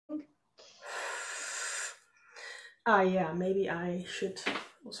Yeah, maybe I should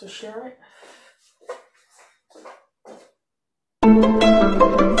also share it.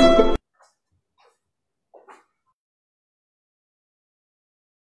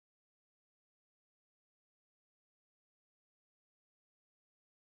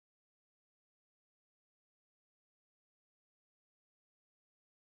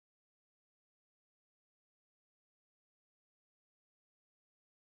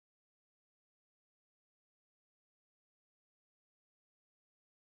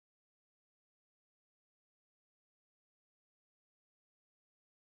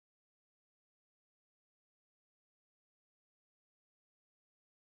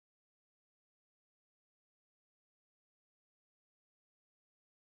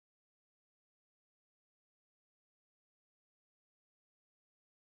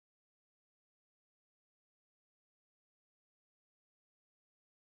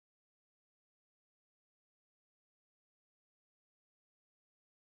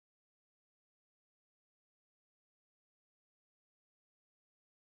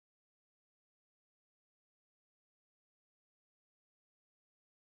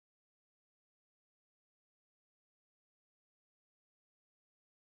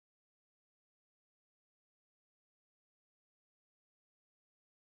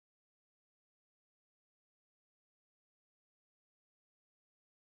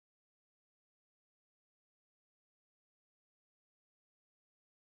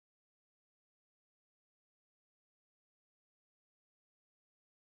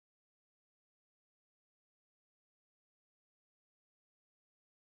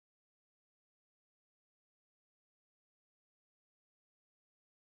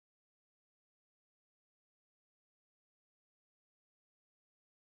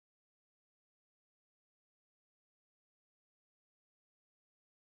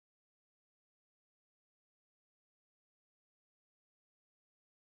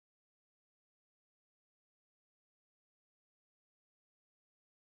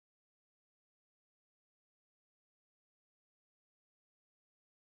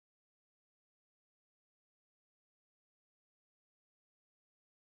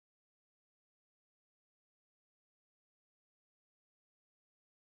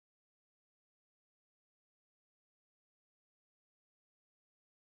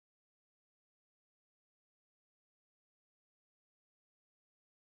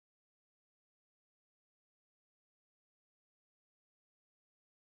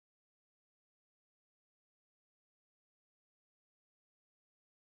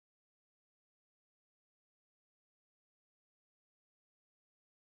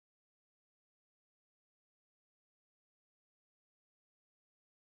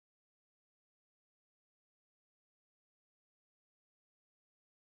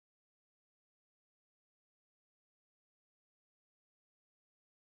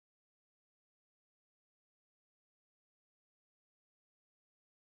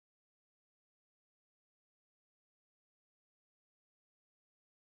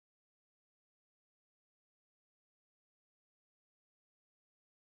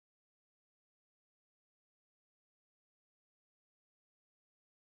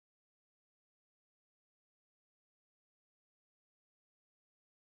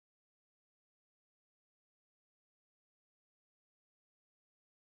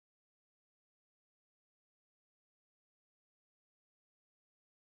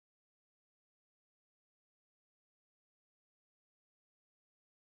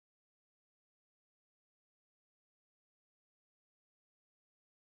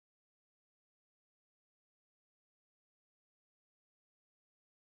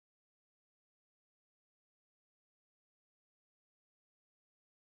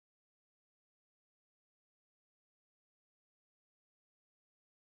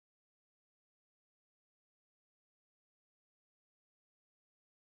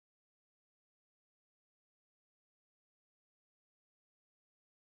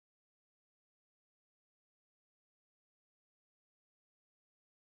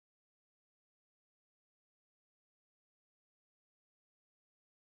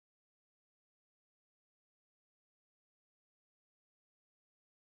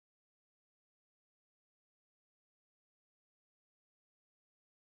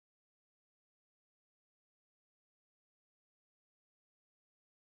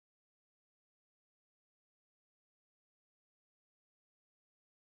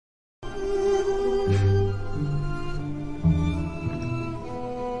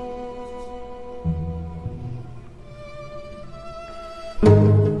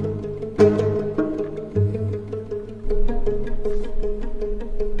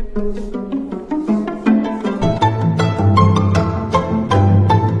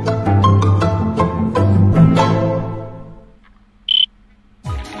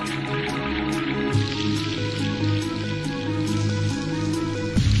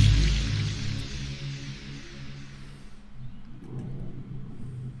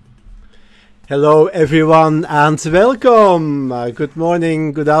 Hello everyone and welcome. Good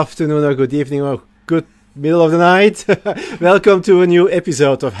morning, good afternoon or good evening or good middle of the night. Welcome to a new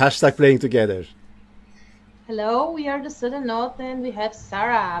episode of Hashtag Playing Together. Hello, we are the Sudden Note and we have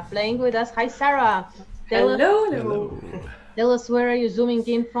Sara playing with us. Hi Sara. Hello. Tell us where are you zooming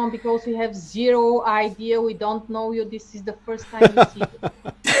in from, because we have zero idea. We don't know you. This is the first time we see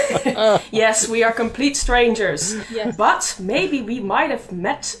you. Yes, we are complete strangers. Yes. But maybe we might have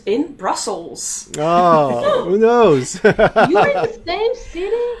met in Brussels. Oh, who knows? You're in the same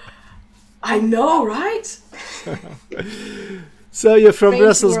city? I know, right? So you're from Strange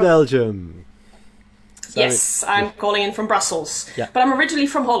Brussels, world. Belgium. Yes, I'm calling in from Brussels. Yeah. But I'm originally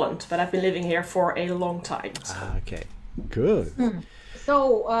from Holland, but I've been living here for a long time. So. Okay, good. So,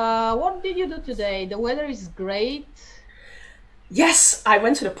 what did you do today? The weather is great. Yes, I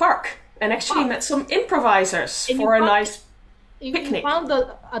went to the park and actually met some improvisers And for a you nice You picnic. found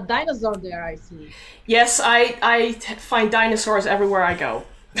a dinosaur there, I see. Yes, I find dinosaurs everywhere I go.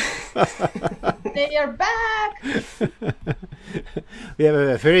 They are back! We have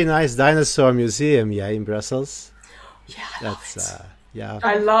a very nice dinosaur museum, in Brussels. Yeah, I love That's it. yeah.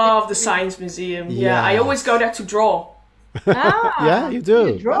 I love the Science Museum. Yeah, I always go there to draw. Yeah, you do.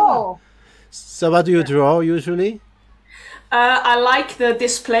 You draw. So what do you draw usually? I like the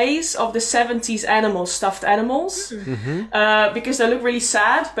displays of the 70s animals, stuffed animals, because they look really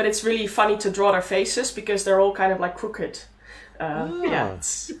sad, but it's really funny to draw their faces because they're all kind of like crooked. Yeah,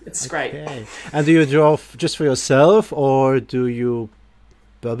 it's great. Okay. And do you draw just for yourself, or do you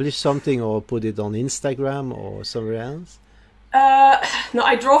publish something or put it on Instagram or somewhere else? No,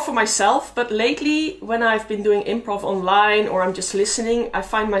 I draw for myself, but lately when I've been doing improv online or I'm just listening, I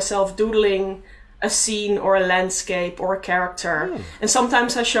find myself doodling a scene or a landscape or a character, and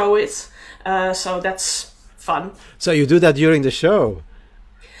sometimes I show it, so that's fun. So you do that during the show?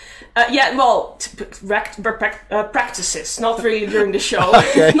 Yeah, well, practices, not really during the show.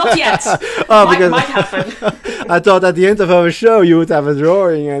 Not yet. Might happen. I thought at the end of our show you would have a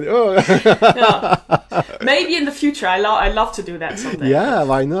drawing and Yeah. Maybe in the future. I love to do that someday. yeah,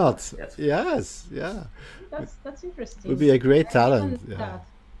 why not? Yes. Yes, yeah, That's interesting. would be a great talent. Yeah.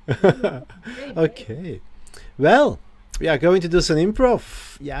 Okay, well, we are going to do some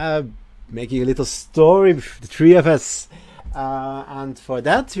improv. Yeah, making a little story, the three of us. And for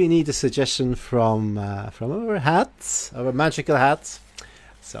that we need a suggestion from our hats, our magical hats.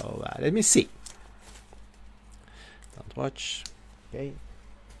 So let me see. Don't watch. Okay.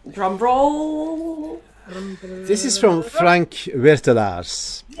 Drum roll. This is from Frank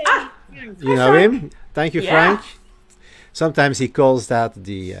Wertelaars. Ah, You know him? Thank you, Yeah. Frank. Sometimes he calls that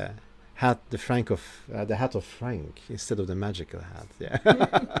the hat, the hat of Frank, instead of the magical hat. Yeah.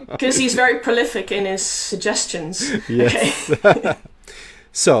 because he's very prolific in his suggestions. Yes.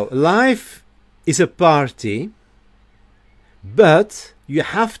 So, life is a party, but you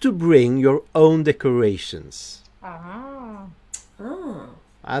have to bring your own decorations. Ah. Oh,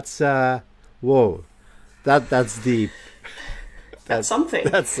 That's whoa, that's deep. that's something.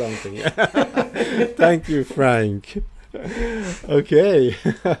 That's something. Thank you, Frank. Okay,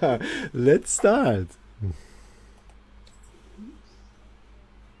 let's start.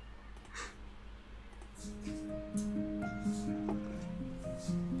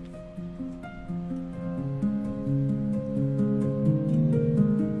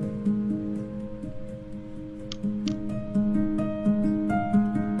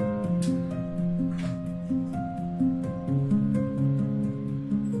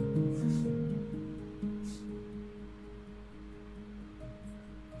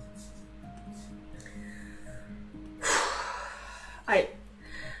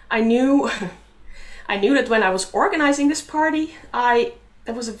 I knew that when I was organizing this party,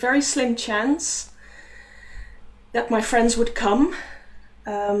 there was a very slim chance that my friends would come,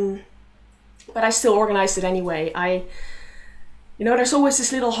 but I still organized it anyway. There's always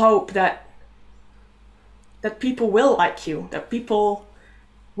this little hope that people will like you, that people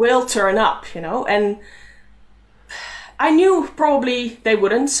will turn up, and I knew probably they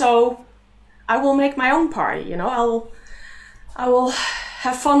wouldn't, so I will make my own party, I will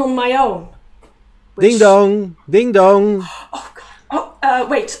have fun on my own. Ding dong, ding dong. Oh God! Oh,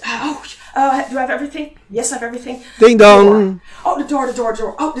 wait. Do I have everything? Yes, I have everything. Ding dong. Door. Oh, the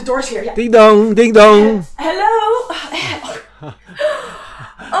door. Oh, the door's here. Yeah. Ding dong, ding dong. Hello.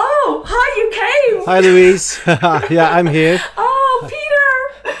 Oh, hi. You came. Hi, Louise. Yeah, I'm here. Oh,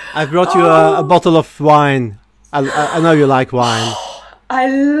 Peter. I brought you a bottle of wine. I know you like wine. I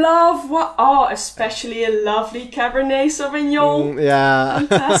love especially a lovely Cabernet Sauvignon. Yeah.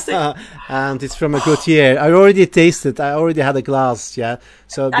 Fantastic. And it's from a good year. I already tasted. I already had a glass. Yeah.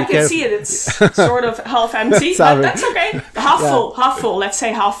 So be I can careful. see it. It's sort of half empty, Sorry. but that's okay. Half full. Let's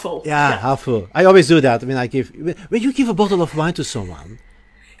say half full. Yeah, half full. I always do that. When you give a bottle of wine to someone,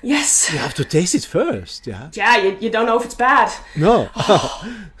 Yes. you have to taste it first. Yeah. Yeah, you don't know if it's bad. No.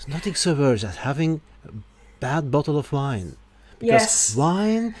 There's nothing so worse as having a bad bottle of wine. Because Yes.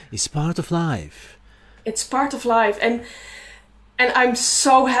 wine is part of life. It's part of life, and I'm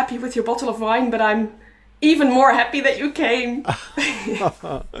so happy with your bottle of wine, but I'm even more happy that you came.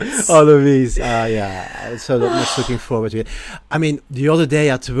 Oh, Louise, I'm so much looking forward to it. I mean, the other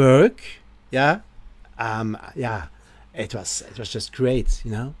day at work, it was just great, you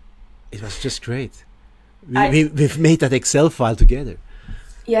know. It was just great. We've made that Excel file together.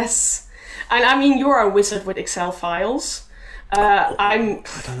 Yes, and I mean you're a wizard with Excel files. I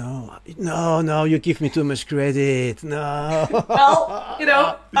don't know. No, you give me too much credit. No. Well, you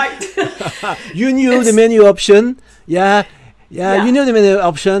know, you knew the menu option. Yeah. You knew the menu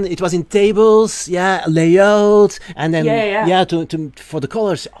option. It was in tables, layout, and then for the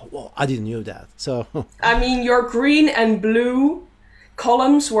colors. Oh, well, I didn't know that. So I mean, your green and blue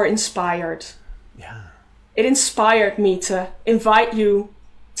columns were inspired. Yeah. It inspired me to invite you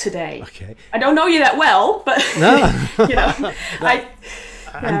today. Okay. I don't know you that well, but no. You know,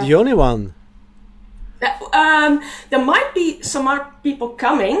 I'm the only one. There might be some other people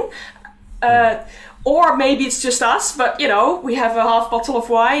coming, or maybe it's just us. But you know, we have a half bottle of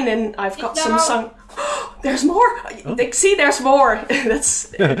wine, and I've got some. There's more. Oh. See, there's more.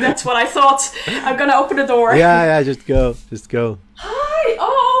 That's what I thought. I'm gonna open the door. Yeah. Just go. Hi.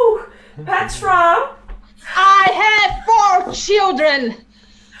 Oh, Petra. I have 4 children.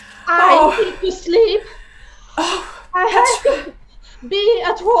 I need to sleep. Oh, I have to be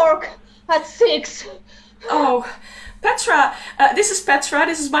at work at 6. Oh, Petra. This is Petra.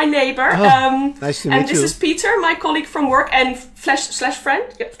 This is my neighbor. Nice to meet you. And this is Peter, my colleague from work and slash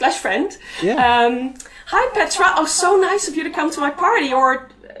friend. Yeah. Hi, Petra. Oh, so nice of you to come to my party. Or,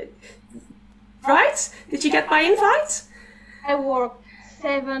 right? Did you get my invite? I work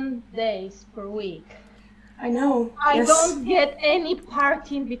 7 days per week. I know. I don't get any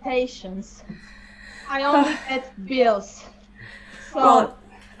party invitations. I only get bills. So well,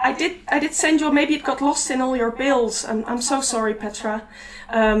 I did send you. Maybe it got lost in all your bills. I'm so sorry, Petra.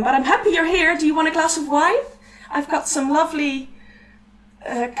 But I'm happy you're here. Do you want a glass of wine? I've got some lovely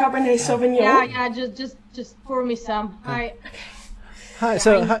Cabernet Sauvignon. Yeah. Just pour me some. Hi. Hi,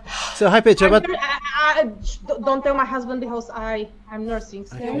 Petra. Don't tell my husband because I'm nursing.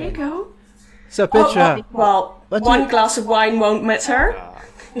 So. There you go. So Petra, one glass of wine won't matter.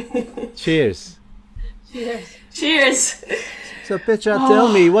 Cheers. Cheers. So Petra, tell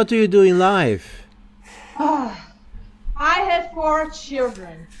me, what do you do in life? I have 4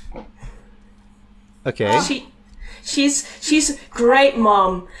 children. Okay. She's a great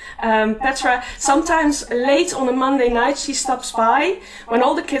mom. Petra, sometimes late on a Monday night she stops by when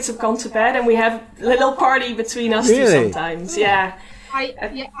all the kids have gone to bed and we have a little party between us two sometimes. Yeah.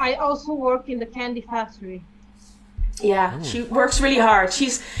 I also work in the candy factory. Yeah, she works really hard.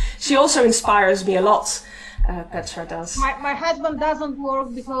 She also inspires me a lot. Petra does. My husband doesn't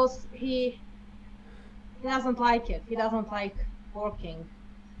work because he doesn't like it. He doesn't like working.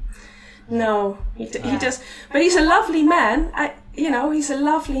 No, he does. But he's a lovely man. He's a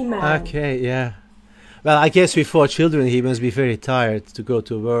lovely man. Okay, yeah. Well, I guess with 4 children, he must be very tired to go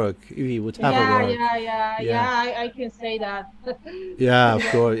to work. If he would have a work. Yeah, I can say that. Yeah, of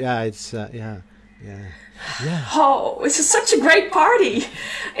course. Yeah, it's yeah. Oh, it's such a great party.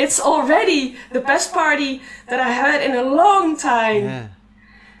 It's already the best party that I had in a long time. Yeah.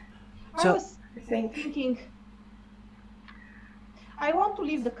 I was thinking, I want to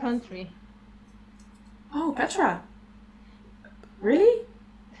leave the country. Oh, Petra. Really?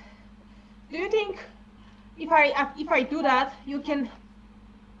 Do you think if I do that, you can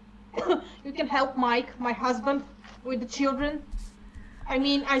help Mike, my husband, with the children? I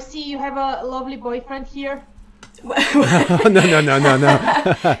mean, I see you have a lovely boyfriend here. No.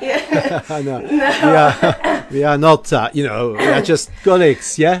 We are not, we are just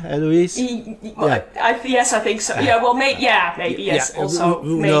colleagues, yeah, Louise? Yes, I think so. Yeah, well, maybe yes, also.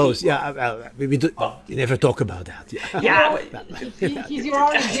 Who knows? Yeah, well, we never talk about that. Yeah. He's your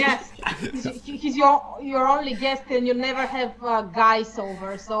only guest. He's your only guest, and you never have guys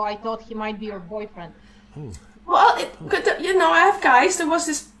over, so I thought he might be your boyfriend. Oh. Well, I have guys. There was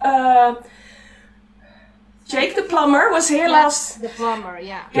this... Jake the plumber was here last... The plumber,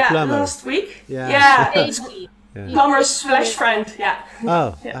 yeah. Last week. Yeah. Plumber's flesh friend. Yeah.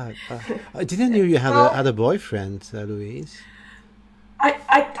 Oh, I didn't know you had a boyfriend, Louise.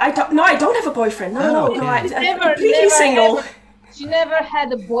 I don't. No, I don't have a boyfriend. No, okay. no. I'm completely single. She never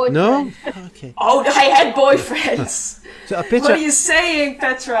had a boyfriend. No. Okay. Oh, I had boyfriends. So, Petra, What are you saying,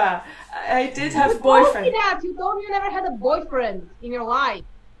 Petra? I did have Don't say boyfriend. that. You never had a boyfriend in your life.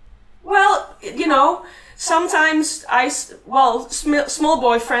 Well, you know, sometimes small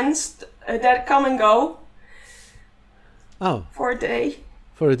boyfriends that come and go oh, for a day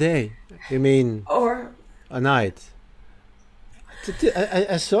for a day. You mean or. a night?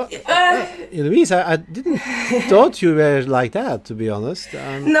 I saw Louise. I didn't thought you were like that. To be honest.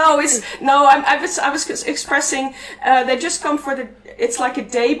 No, I was expressing. They just come for the. It's like a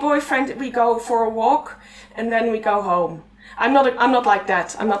day boyfriend. We go for a walk and then we go home. I'm not like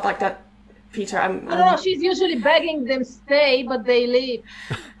that. I'm not like that, Peter. No, she's usually begging them stay, but they leave.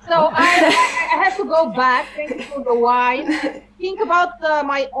 So I have to go back. Thank you for the wine. Think about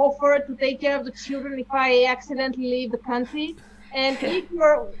my offer to take care of the children if I accidentally leave the country. And if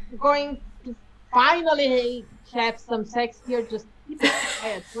you're going to finally have some sex here, just keep it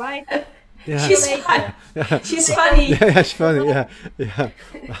quiet, right? Yeah. She's funny. She's funny. Yeah, it's funny. Yeah.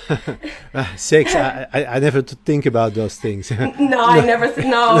 Sex. I never think about those things. No, I never.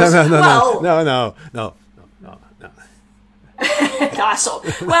 No. No.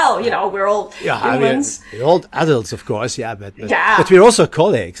 Well, you know, we're all humans. We're all adults, of course. Yeah, but Yeah. but we're also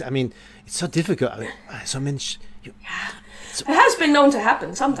colleagues. I mean, it's so difficult. I mean, so many. It has been known to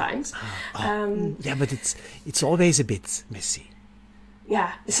happen sometimes. Yeah, but it's always a bit messy.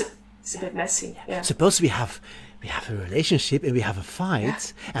 Yeah, it's a bit messy. Yeah. Suppose we have a relationship and we have a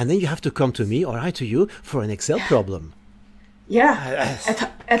fight, and then you have to come to me or I to you for an Excel problem. Yeah.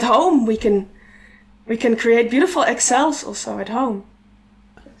 At home we can create beautiful Excels also at home.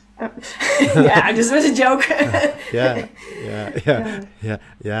 Yeah, this was a joke. Yeah.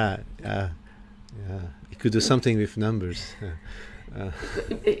 You could do something with numbers.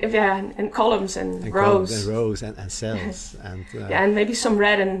 Yeah, and columns and rows. And rows and cells. And yeah, and maybe some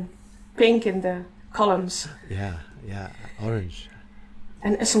red and pink in the columns. Yeah, orange.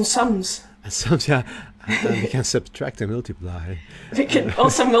 And some sums. And sums, yeah. And we can subtract and multiply. We can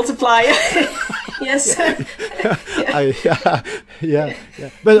also multiply. Yes. Yeah.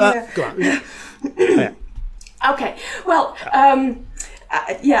 But go on. Yeah. Okay. Well, I'm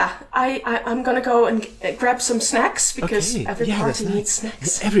gonna go and grab some snacks because every party needs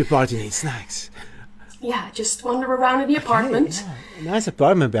snacks. Every party needs snacks. Yeah, just wander around in the apartment. Yeah. Nice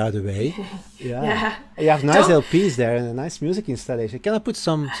apartment, by the way. Yeah. You have nice LPs there and a nice music installation. Can I put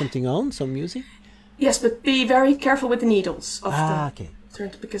something on, some music? Yes, but be very careful with the needles of okay.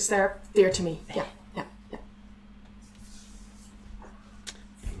 Because they're dear to me. Yeah.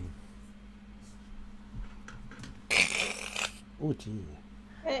 Oh, gee.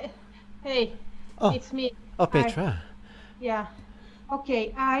 Hey, it's me. Oh, Petra. Yeah.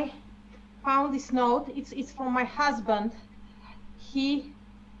 Okay, I found this note. It's from my husband. He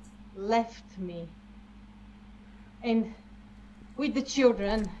left me. And with the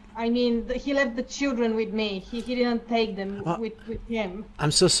children. I mean, he left the children with me. He didn't take them with him.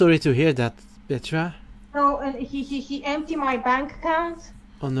 I'm so sorry to hear that, Petra. So, and he emptied my bank account.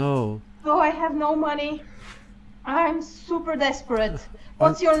 Oh, no. So I have no money. I'm super desperate.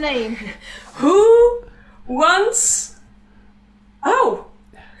 What's your name? Who wants... Oh!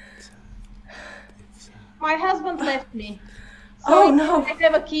 My husband left me. So oh, no. I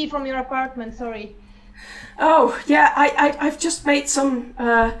have a key from your apartment, sorry. Oh, yeah, I've just made some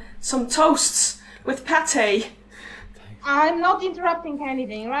toasts with pate. I'm not interrupting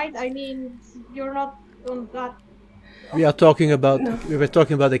anything, right? I mean, you're not on that... We were talking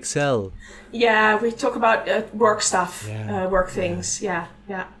about Excel. Yeah, we talk about work stuff, work things. Yeah.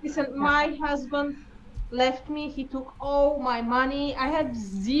 Listen, my husband left me. He took all my money. I had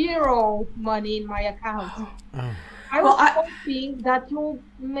zero money in my account. Oh. I was hoping that you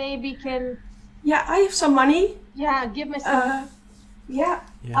maybe can... Yeah, I have some money. Yeah, give me some. Yeah.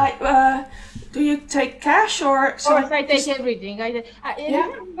 Do you take cash or? Of course, I take everything. I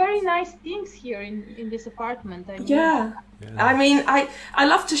have very nice things here in this apartment. I mean. Yeah. I mean, I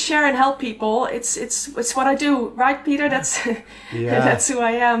love to share and help people. It's what I do, right, Peter? That's that's who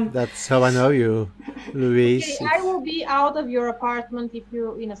I am. That's how I know you, Louise. Okay, I will be out of your apartment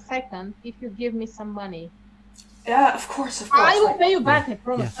in a second if you give me some money. Yeah, of course. I will pay you back, I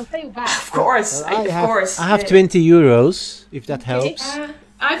promise. I'll pay you back. Of course, I have 20 euros, if that helps.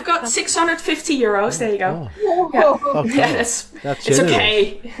 I've got 650 euros. There you go. Oh. Yeah. Okay. Yeah, That's it's generous.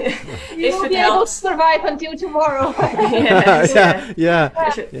 okay. You If will it be able to helps. survive until tomorrow. Yes, Yeah,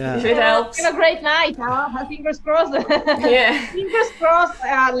 yeah. If it helps. It's been a great night, huh? Fingers crossed. Yeah. Fingers crossed,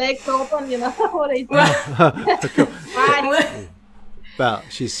 legs open, you know what they say. Bye. Well,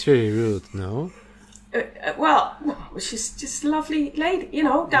 she's very rude, no? Well, she's just a lovely lady, you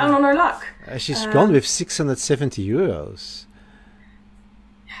know, down on her luck. She's gone with 670 euros.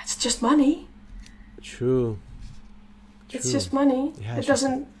 It's just money. True. It's True. just money. Yeah, It it's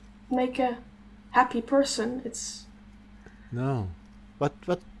doesn't make a happy person. It's No. What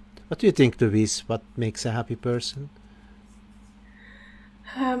do you think, Louise? What makes a happy person?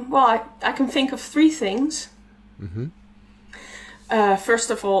 well, I can think of 3 things. Mm-hmm. First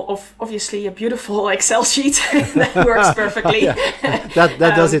of all, obviously a beautiful Excel sheet that works perfectly. That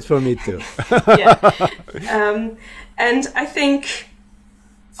does it for me too. Yeah. And I think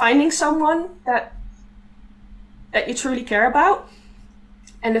finding someone that you truly care about.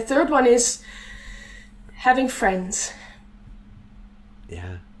 And the third one is having friends,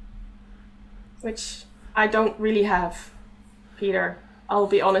 Yeah. which I don't really have, Peter. I'll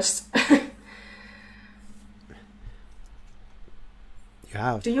be honest.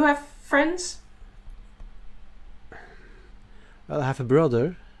 Yeah. Do you have friends? Well, I have a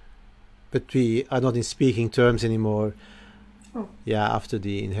brother, but we are not in speaking terms anymore. Oh. Yeah, after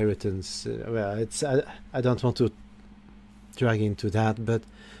the inheritance. Well, it's I don't want to drag into that, but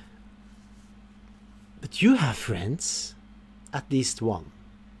you have friends, at least one.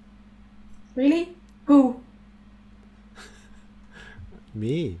 Really? Who?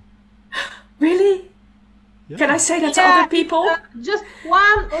 Me. Really? Yeah. Can I say that to Yeah, other people? Just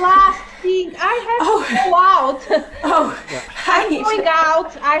one last thing. I have to go out. Oh, I'm going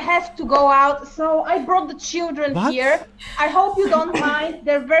out. I have to go out. So I brought the children What? here. I hope you don't mind.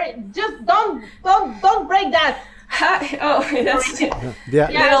 They're very. Just don't break that. Hi. Oh, that's Yeah.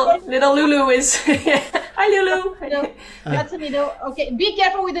 little Lulu is. Hi, Lulu. Needle. That's a needle. Okay, be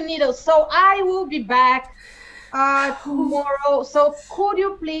careful with the needles. So I will be back tomorrow. So could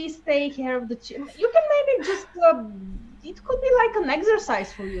you please take care of the children? You can maybe just. It could be like an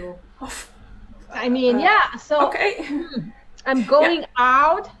exercise for you. I mean, yeah. So Okay. I'm going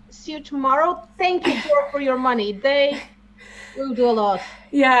out. See you tomorrow. Thank you for your money. They will do a lot.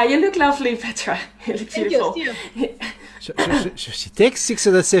 Yeah, you look lovely, Petra. You look Thank beautiful. you. So she takes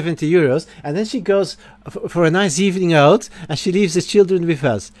 670 euros and then she goes for a nice evening out and she leaves the children with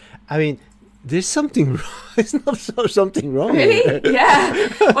us. I mean, there's something wrong. It's not something wrong. Really? Here. Yeah.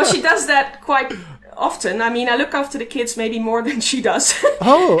 Well, she does that quite often. I mean, I look after the kids maybe more than she does.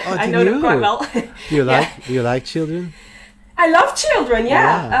 Oh, I know them quite well. Do you like children? I love children.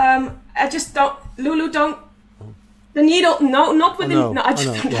 Yeah. I just don't. Lulu, don't. The needle, no, not with no. I just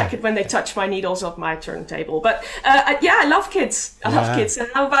Oh, no. don't like it when they touch my needles off my turntable. But yeah, I love kids. I love kids. And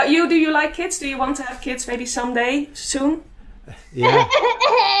how about you? Do you like kids? Do you want to have kids maybe someday soon? Yeah.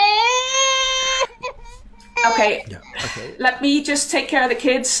 Okay. Yeah. Okay. Let me just take care of the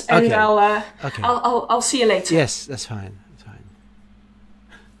kids, and Okay. Okay. I'll see you later. Yes, that's fine. That's fine.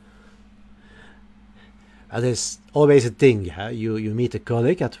 There's always a thing. Yeah? You meet a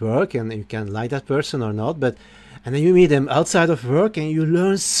colleague at work, and you can like that person or not, and then you meet them outside of work, and you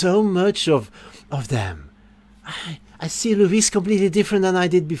learn so much of them. I see Louise completely different than I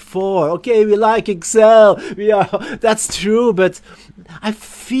did before. Okay, we like Excel. That's true, but I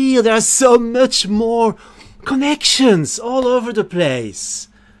feel there are so much more connections all over the place.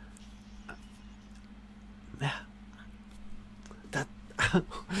 That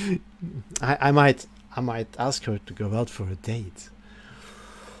I might ask her to go out for a date.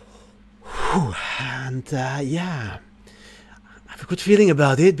 Whew. And yeah, I have a good feeling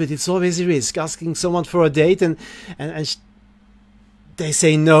about it, but it's always a risk asking someone for a date and they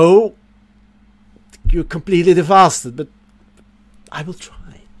say no. You're completely devastated, but I will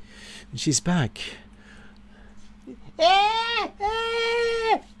try. And she's back.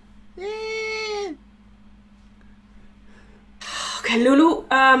 Okay, Lulu.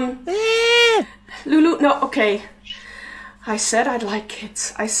 Lulu, no, okay. I said I'd like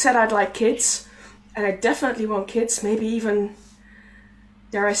kids. And I definitely want kids. Maybe even,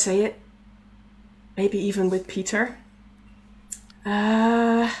 dare I say it, maybe even with Peter.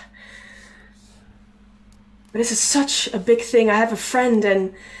 But this is such a big thing. I have a friend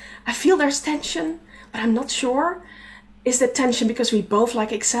and I feel there's tension, but I'm not sure. Is the tension because we both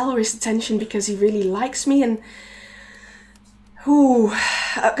like Excel, or is the tension because he really likes me? And ooh,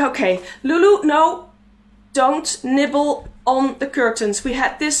 okay, Lulu, no, don't nibble on the curtains. We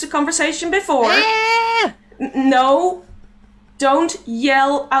had this conversation before. No, don't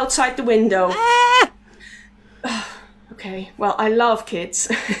yell outside the window. Okay, well, I love kids.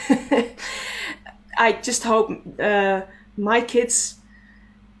 I just hope my kids,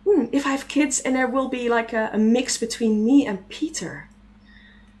 if I have kids and there will be like a mix between me and Peter,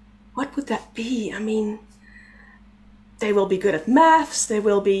 what would that be? I mean, they will be good at maths, they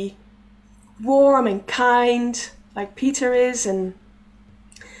will be warm and kind like Peter is, and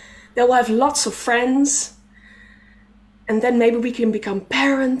they will have lots of friends. And then maybe we can become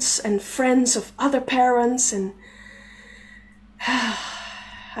parents and friends of other parents, and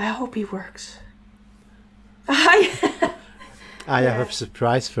I hope he works. I have a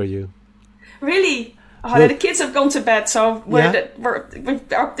surprise for you. Really? Oh, the kids have gone to bed, so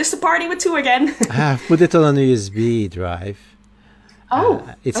this is the party with two again. I have put it on a USB drive. Oh,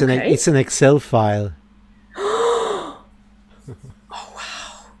 it's an Excel file. Oh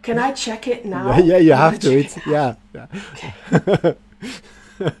wow! Can I check it now? Yeah, you have to. Okay.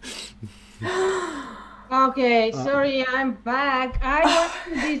 Okay, sorry, I'm back. I went to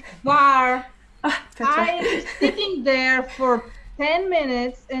this bar. I was sitting there for 10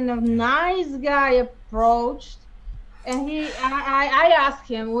 minutes, and a nice guy approached, and I asked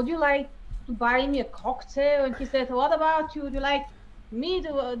him, "Would you like to buy me a cocktail?" And he said, "What about you? Would you like me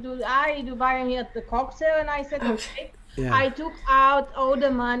to buy me the cocktail?" And I said, "Okay." Yeah. I took out all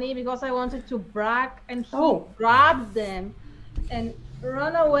the money because I wanted to brag, and he grabbed them and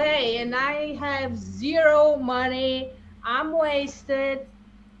run away, and I have zero money. I'm wasted.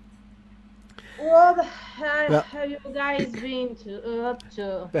 What have you guys been up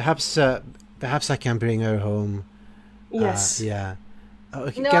to? Perhaps I can bring her home. Yes. Yeah.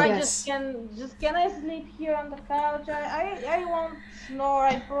 Okay, no, can I sleep here on the couch? I won't snore.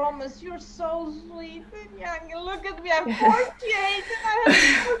 I promise. You're so sweet and young. Look at me. I'm 48 and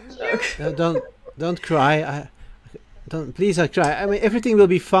I have don't cry. Please don't cry. I mean, everything will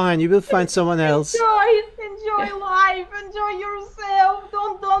be fine. You will find someone else. Enjoy life. Enjoy yourself.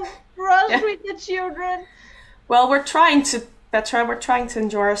 Don't rush with the children. Well, we're trying to, Petra. We're trying to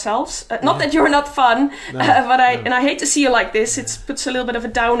enjoy ourselves. Not that you're not fun, but I hate to see you like this. It puts a little bit of a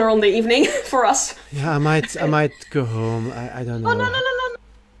downer on the evening for us. Yeah, I might go home. I don't know. Oh no.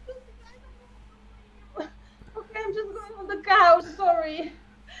 Okay, I'm just going on the couch. Sorry.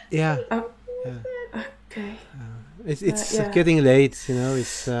 Yeah. Okay. It's getting late, you know.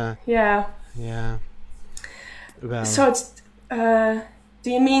 It's yeah. Well. So it's. Do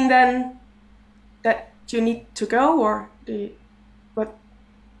you mean then that you need to go, or do you, what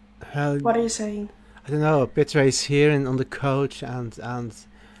are you saying? I don't know. Petra is here and on the couch, and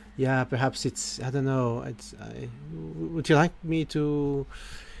yeah, perhaps it's, I don't know. Would you like me to?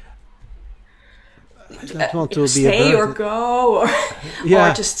 I don't want to stay or go, or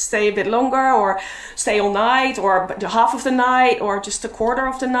just stay a bit longer, or stay all night, or half of the night, or just a quarter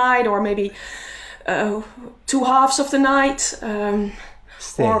of the night, or maybe 2 halves of the night,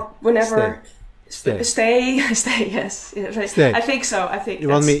 or whenever. Stay. Yes. Stay. I think so. You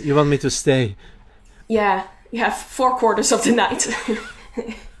want me to stay? Yeah. 4 quarters of the night.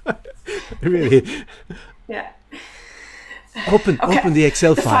 Really? Yeah. Open the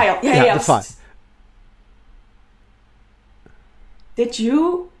Excel file. Yeah. The file. Did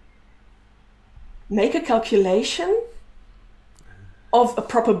you make a calculation of a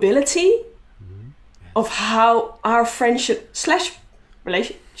probability of how our friendship /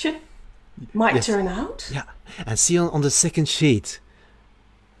 relationship might turn out? Yeah, and see on the second sheet.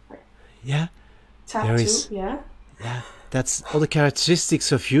 Yeah. Tab there 2, is, yeah. Yeah, that's all the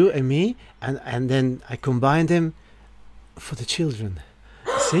characteristics of you and me, and then I combine them for the children.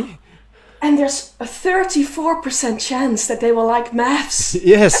 See? And there's a 34% chance that they will like maths.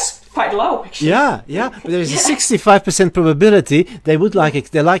 Yes. That's quite low, actually. Yeah. But there's a 65% probability they would like it.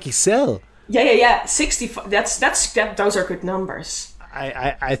 They like Excel. Yeah. 65. Those are good numbers.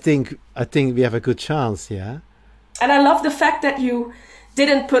 I think we have a good chance. Yeah. And I love the fact that you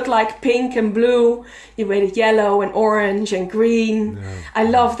didn't put like pink and blue. You made yellow and orange and green. No. I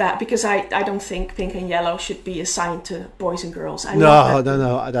love that, because I don't think pink and yellow should be assigned to boys and girls. No.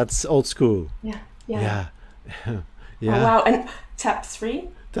 That's old school. Yeah. Yeah. Oh, wow. And tab 3?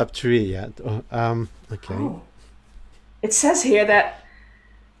 Tab 3, yeah. Okay. Oh. It says here that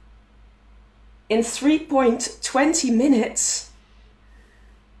in 3.20 minutes...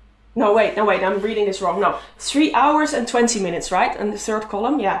 No, wait, I'm reading this wrong. No, 3 hours and 20 minutes, right? In the third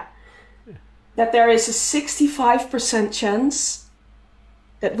column, yeah. That there is a 65% chance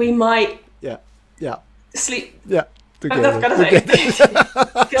that we might sleep. Yeah, together. I'm not gonna say it.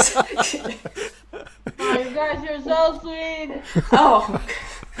 Oh, you guys, you're so sweet. Oh.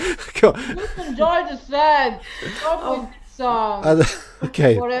 Just enjoy the set. Stop with some,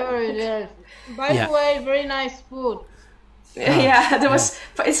 Okay. whatever it is. By Yeah. the way, very nice food. Yeah, there was.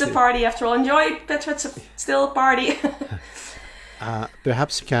 It's a party after all. Enjoy, Petra. It's still a party.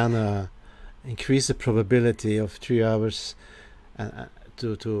 Perhaps we can increase the probability of 3 hours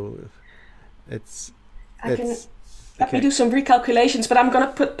to it's. I can. It's- Let me do some recalculations, but I'm gonna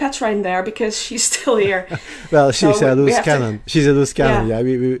put Petra in there because she's still here. Well, she's So a we loose have to- cannon. She's a loose cannon. Yeah,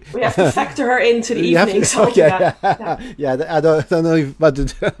 We have to factor her into the you have evening. to- So okay. yeah. Yeah, I don't know what to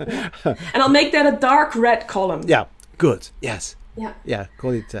do. And I'll make that a dark red column. Yeah, good. Yes. Yeah. Yeah,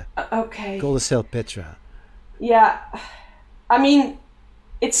 call it. Okay. Call the cell Petra. Yeah. I mean,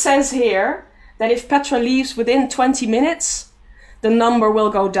 it says here that if Petra leaves within 20 minutes, the number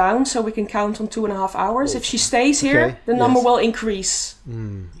will go down, so we can count on 2.5 hours. If she stays here, Okay, the number yes. will increase.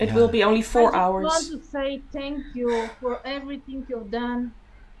 It Yeah. will be only 4 I just hours. want to say thank you for everything you've done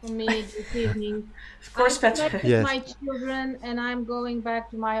for me this evening. Of course, I'm Petra. collecting Yes. my children and I'm going back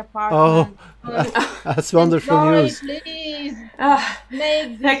to my Oh, apartment. that's wonderful Sorry, news. please Ah,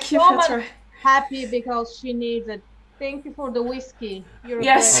 make thank this you, woman Petra. happy because she needs it. Thank you for the whiskey. You're a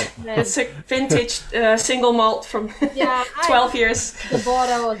Yes, great man. it's a vintage single malt from Yeah, 12 years. The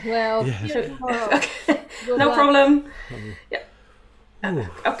bottle as well. Yes. Beautiful. Okay, Good no luck. problem. Yeah.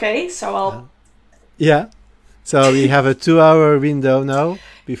 Okay, so I'll. Yeah. So we have a 2-hour window now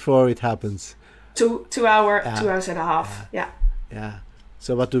before it happens. 2 hours and a half. Yeah. Yeah.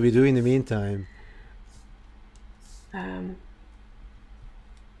 So what do we do in the meantime?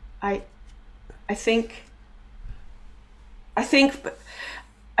 I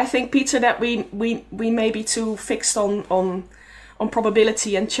think, Peter, that we may be too fixed on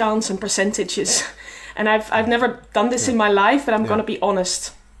probability and chance and percentages, and I've never done this in my life, but I'm gonna be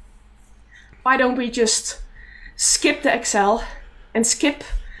honest. Why don't we just skip the Excel and skip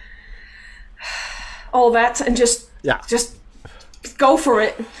all that and just go for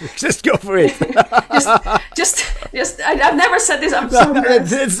it? Just go for it. I've never said this. I'm so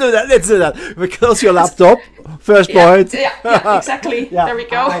embarrassed. Let's do that. Let's do that. We close your laptop. First point. Yeah, exactly. Yeah, There we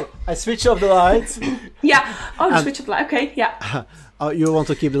go. I switch off the lights. Yeah. Oh, switch it. Okay. Yeah. Oh, you want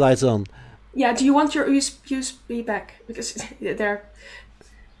to keep the lights on? Yeah. Do you want your USB back? Because they're.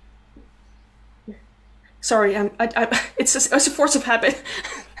 Sorry. It's a force of habit.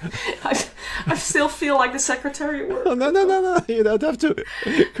 I still feel like the secretary at work. Oh, no. You don't have to.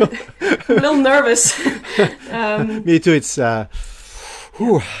 I'm a little nervous. Me too. It's.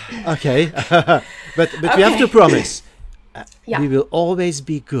 Okay. But we have to promise. We will always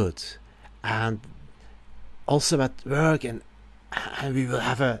be good, and also at work, and we will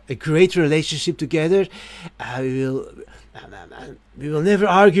have a great relationship together. We will never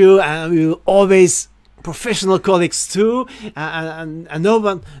argue, and we will always professional colleagues too, and no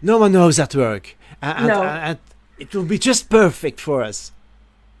one knows at work, and it will be just perfect for us.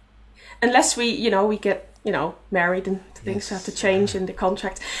 Unless we get married and things have to change in the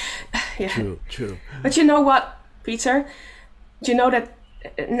contract. Yeah. True. But you know what, Peter? Do you know that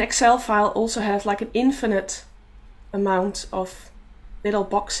an Excel file also has like an infinite amount of little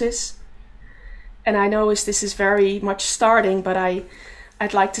boxes? And I know this is very much starting, but I'd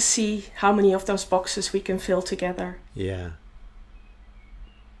like to see how many of those boxes we can fill together. Yeah.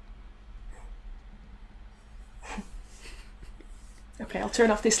 Okay, I'll turn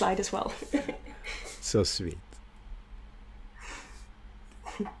off this slide as well. So sweet.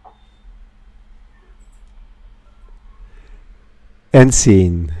 End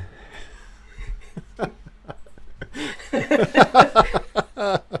scene.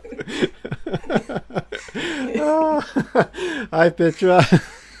 Hi, Petra.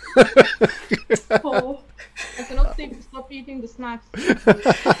 Oh. I cannot stop eating the snacks.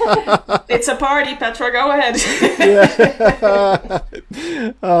 It's a party, Petra, go ahead.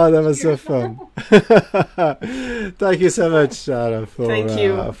 Oh, that was so fun. Thank you so much, Sara, for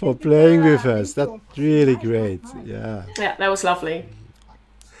playing with us. That's really great. Yeah. Yeah, that was lovely.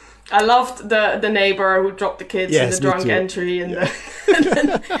 I loved the neighbor who dropped the kids in the drunk entry and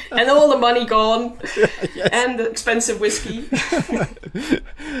and all the money gone and the expensive whiskey.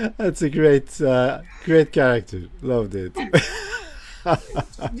 That's a great character. Loved it. Great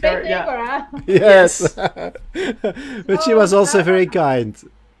neighbor, huh? Yes. But she was also very kind.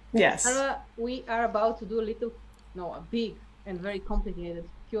 Yes. We are about to do a big and very complicated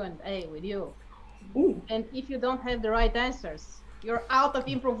Q&A with you. Ooh. And if you don't have the right answers, you're out of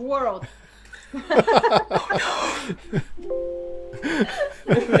improv world.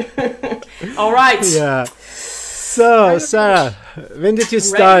 All right. Yeah. So, Sara, when did you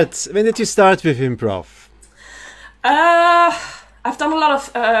start? When did you start with improv? I've done a lot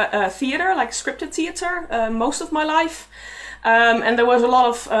of theater, like scripted theater, most of my life. And there was a lot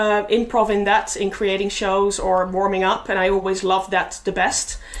of improv in that, in creating shows or warming up, and I always loved that the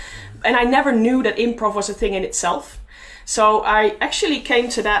best. And I never knew that improv was a thing in itself. So I actually came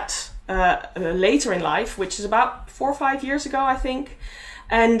to that later in life, which is about 4 or 5 years ago, I think.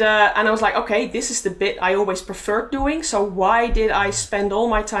 And I was like, okay, this is the bit I always preferred doing. So why did I spend all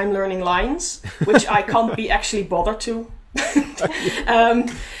my time learning lines, which I can't be actually bothered to?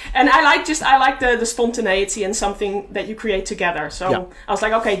 And I like the spontaneity and something that you create together. So Yeah. I was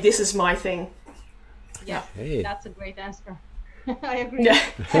like, okay, this is my thing. Yeah, Hey. that's a great answer. I agree. Yeah.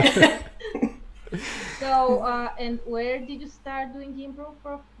 So, and where did you start doing improv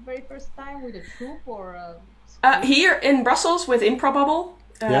for the very first time? With a troupe or a school? Here in Brussels with Improbable,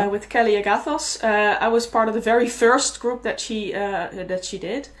 Yeah. with Kelly Agathos. I was part of the very first group that she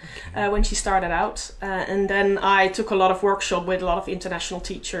did when she started out. And then I took a lot of workshop with a lot of international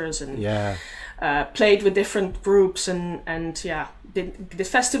teachers and Yeah. played with different groups and did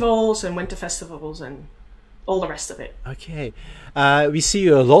festivals and went to festivals and all the rest of it. Okay. We see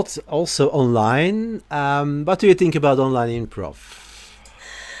you a lot also online. What do you think about online improv?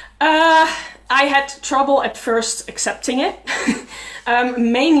 I had trouble at first accepting it,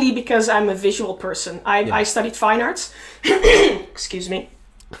 mainly because I'm a visual person. I studied fine arts. Excuse me.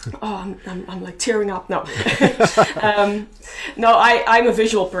 Oh, I'm like tearing up now. No, I'm a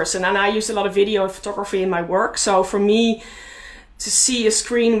visual person, and I used a lot of video and photography in my work. So for me, to see a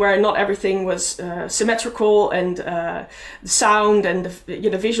screen where not everything was symmetrical and the sound and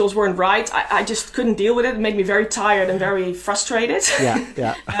the visuals weren't right, I just couldn't deal with it. It made me very tired and very frustrated. Yeah,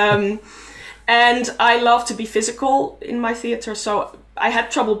 yeah. And I love to be physical in my theater, so I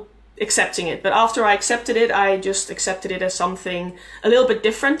had trouble accepting it. But after I accepted it, I just accepted it as something a little bit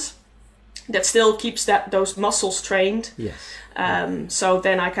different that still keeps those muscles trained. Yes. So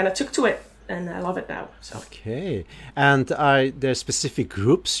then I kind of took to it, and I love it now. So. Okay. And are there specific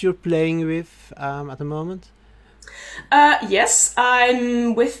groups you're playing with at the moment? Yes,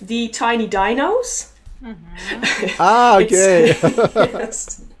 I'm with the Tiny Dinos. Ah, okay.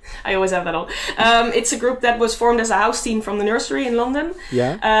 Yes. I always have that on. It's a group that was formed as a house team from the nursery in London.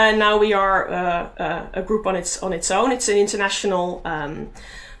 Yeah. Now we are a group on its own. It's an international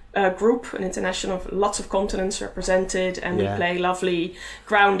group, an international, lots of continents represented, and we play lovely,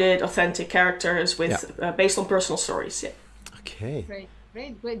 grounded, authentic characters with based on personal stories. Yeah. Okay.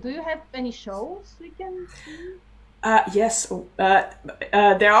 Great. Do you have any shows we can see? Yes,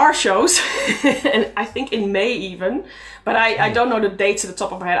 there are shows, and I think in May even, but I don't know the dates at the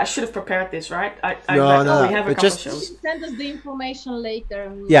top of my head. I should have prepared this, right? We have a couple of shows. Send us the information later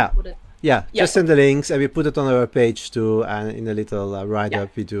and we'll put it. Yeah, just send the links and we put it on our page too, and in a little write-up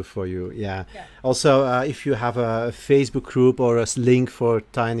we do for you. Yeah. Also, if you have a Facebook group or a link for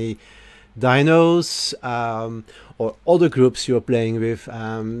Tiny Dinos or other groups you're playing with,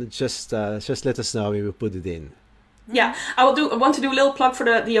 just let us know. We will put it in. Yeah, I want to do a little plug for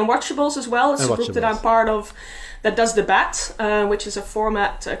the Unwatchables as well. It's a group that I'm part of that does the BAT, which is a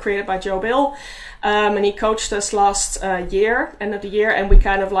format created by Joe Bill. And he coached us last end of the year, and we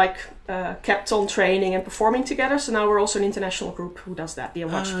kind of like kept on training and performing together. So now we're also an international group who does that, the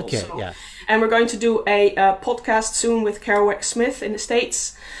Unwatchables. Okay, And we're going to do a podcast soon with Kerouac Smith in the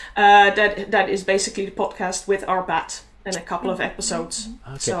States. That is basically the podcast with our BAT and a couple of episodes.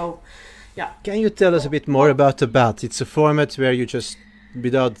 Okay. So. Yeah. Can you tell us a bit more about the BAT? It's a format where you just,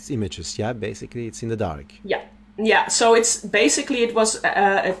 without images, basically it's in the dark. Yeah. So it's basically it was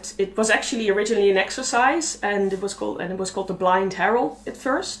actually originally an exercise, and it was called the Blind Herald at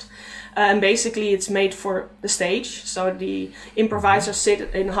first. And basically it's made for the stage. So the improvisers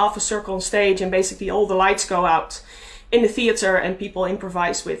sit in half a circle on stage, and basically all the lights go out in the theater, and people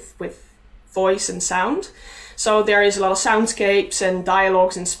improvise with voice and sound. So there is a lot of soundscapes and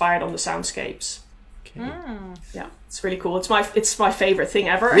dialogues inspired on the soundscapes. Okay. Yeah, it's really cool. It's my favorite thing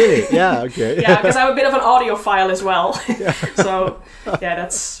ever. Really? Yeah, okay. Yeah, because I'm a bit of an audiophile as well. So yeah,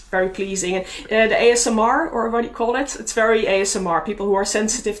 that's very pleasing. And the ASMR, or what do you call it? It's very ASMR. People who are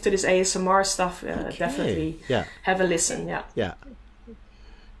sensitive to this ASMR stuff definitely have a listen. Yeah.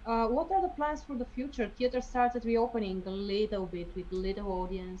 What are the plans for the future? Theater started reopening a little bit with little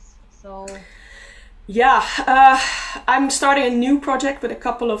audience. So. Yeah, I'm starting a new project with a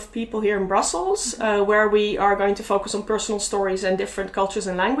couple of people here in Brussels, where we are going to focus on personal stories and different cultures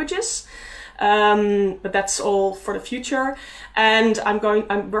and languages. But that's all for the future. And I'm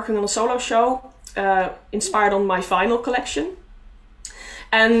working on a solo show inspired on my vinyl collection.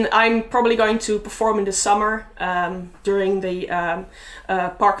 And I'm probably going to perform in the summer during the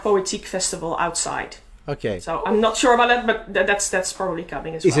Park Poëtique Festival outside. Okay. So I'm not sure about that, but that's probably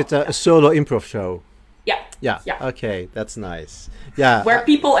coming as well. Is it a solo improv show? Yeah. Yeah. Yeah. Okay, that's nice. Yeah. Where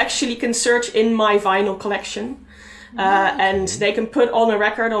people actually can search in my vinyl collection. And they can put on a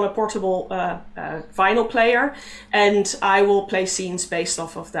record on a portable vinyl player, and I will play scenes based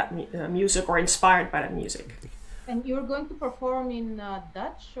off of that music or inspired by that music. And you're going to perform in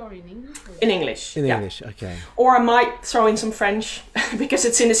Dutch or in English? In English. In yeah. English, okay. Or I might throw in some French because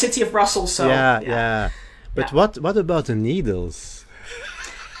it's in the city of Brussels. So yeah. But what about the needles?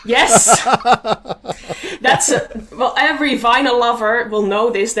 Yes, that's well. Every vinyl lover will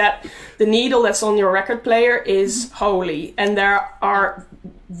know this, that the needle that's on your record player is holy, and there are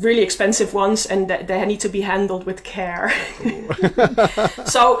really expensive ones, and they need to be handled with care.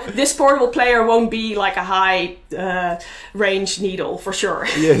 So this portable player won't be like a high range needle for sure.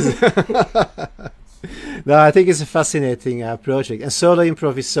 Yes. No, I think it's a fascinating project, and solo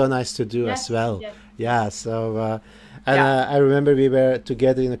improv is so nice to do as well. Yes. Yeah, so. I remember we were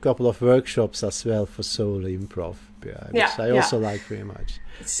together in a couple of workshops as well for solo improv, which I also like very much.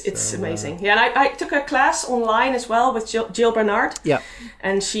 It's amazing. Yeah, and I took a class online as well with Jill Bernard. Yeah,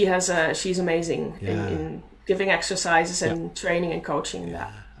 and she's amazing in giving exercises and training and coaching.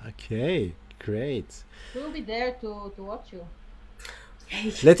 Yeah. Okay, great. We'll be there to watch you.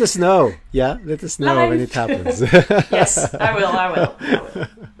 Let us know. Yeah, let us know when it happens. Yes, I will.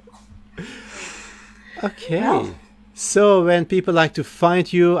 Okay. Well. So when people like to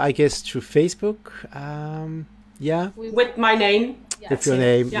find you, I guess through Facebook, with my name. With your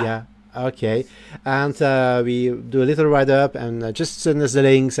name, yeah. Okay. And we do a little write-up and just send us the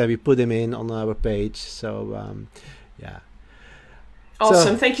links and we put them in on our page. So,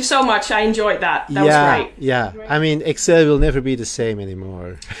 Awesome. Thank you so much. I enjoyed that. That was great. Yeah. I mean, Excel will never be the same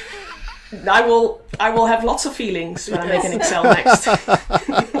anymore. I will have lots of feelings when I make an Excel next.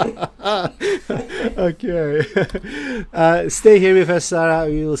 Okay. Stay here with us, Sara.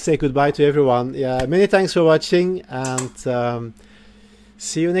 We will say goodbye to everyone. Yeah. Many thanks for watching, and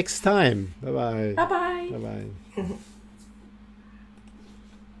see you next time. Bye bye. Bye bye. Bye bye.